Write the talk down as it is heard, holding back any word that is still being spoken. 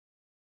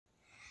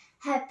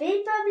Happy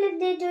Republic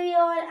Day to you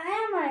all. I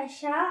am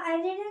Aisha. I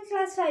read in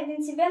class 5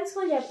 in CBM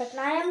School, Jaipatna.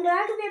 I am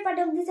glad to be a part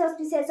of this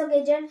auspicious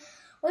occasion.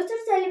 We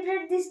should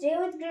celebrate this day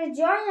with great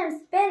joy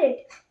and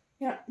spirit.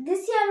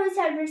 This year we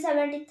celebrate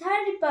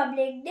 73rd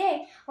Republic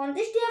Day. On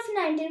this day of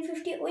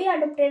 1950, we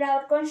adopted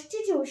our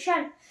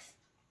constitution.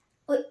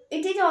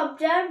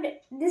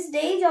 This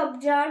day is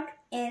observed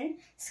in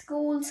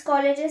schools,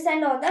 colleges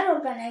and other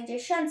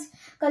organizations.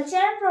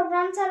 Cultural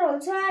programs are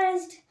also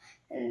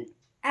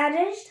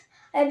arranged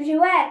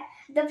everywhere.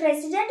 The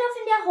President of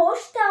India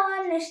hosts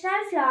our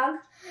national flag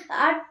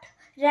at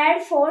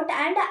Red Fort,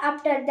 and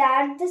after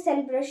that the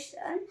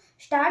celebration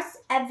starts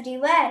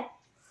everywhere.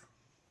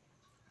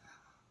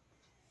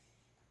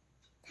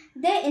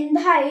 They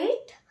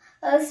invite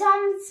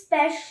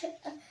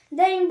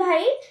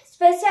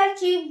special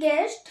chief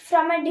guests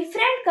from a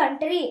different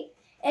country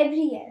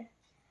every year.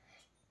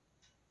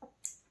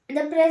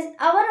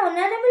 Our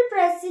honorable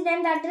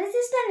president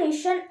addresses the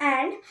nation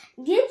and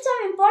gives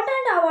some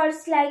important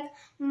awards like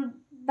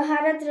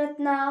Bharat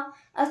Ratna,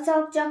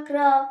 Ashok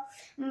Chakra,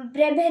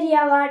 Bravery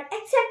Award,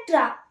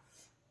 etc.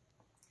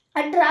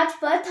 At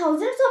Rajpath,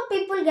 thousands of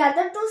people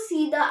gather to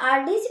see the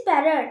RDC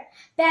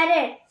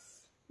parade.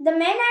 The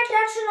main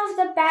attraction of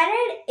the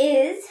parade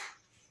is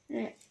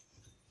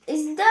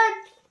the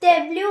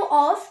tableau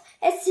of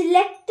a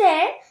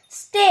selected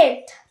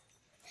state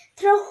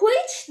through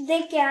which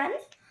they can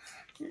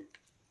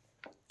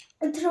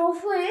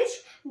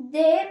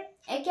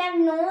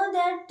know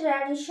their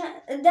tradition,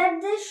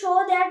 that they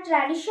show their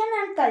tradition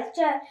and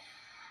culture.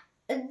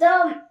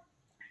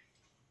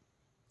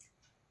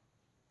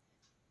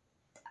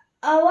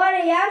 Our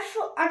Air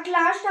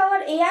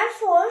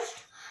Force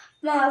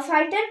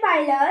fighter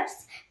pilots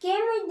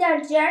came with their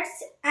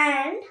jets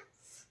and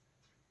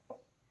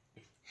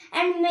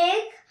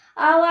make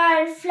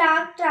our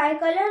flag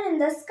tricolor in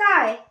the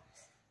sky.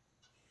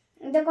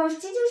 The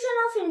Constitution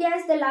of India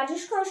is the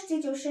largest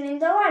constitution in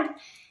the world.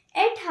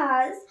 It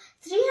has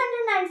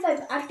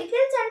 395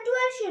 articles and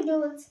 12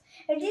 schedules.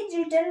 It is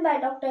written by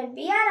Dr.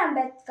 B.R.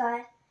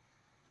 Ambedkar.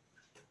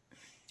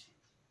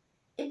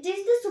 It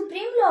is the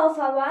supreme law of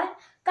our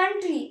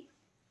country.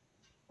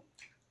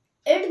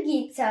 It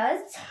gives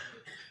us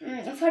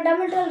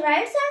fundamental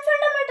rights and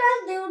fundamental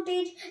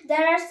duties.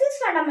 There are 6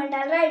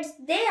 fundamental rights.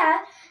 They are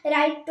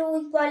right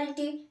to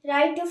equality,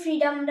 right to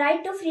freedom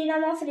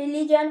of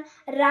religion,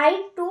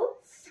 right to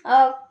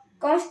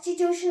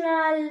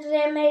constitutional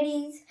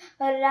remedies,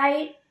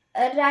 right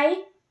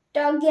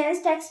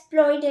against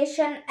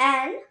exploitation,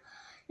 and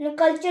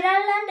cultural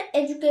and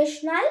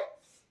educational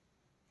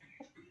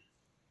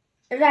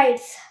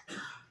rights.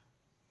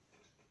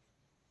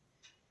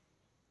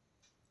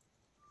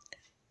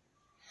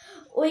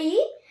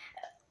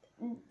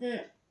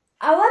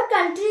 Our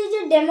country is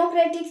a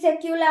democratic,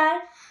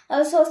 secular,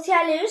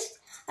 socialist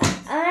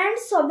and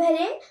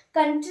sovereign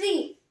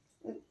country,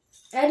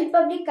 a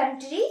republic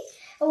country.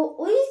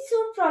 We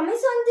should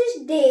promise on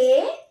this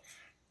day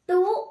to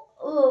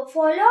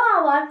follow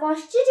our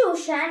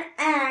constitution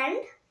and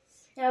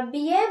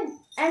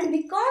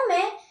become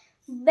a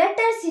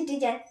better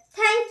citizen.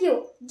 Thank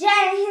you. Jai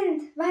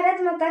Hind.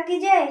 Bharat Mata ki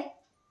Jai.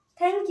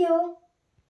 Thank you.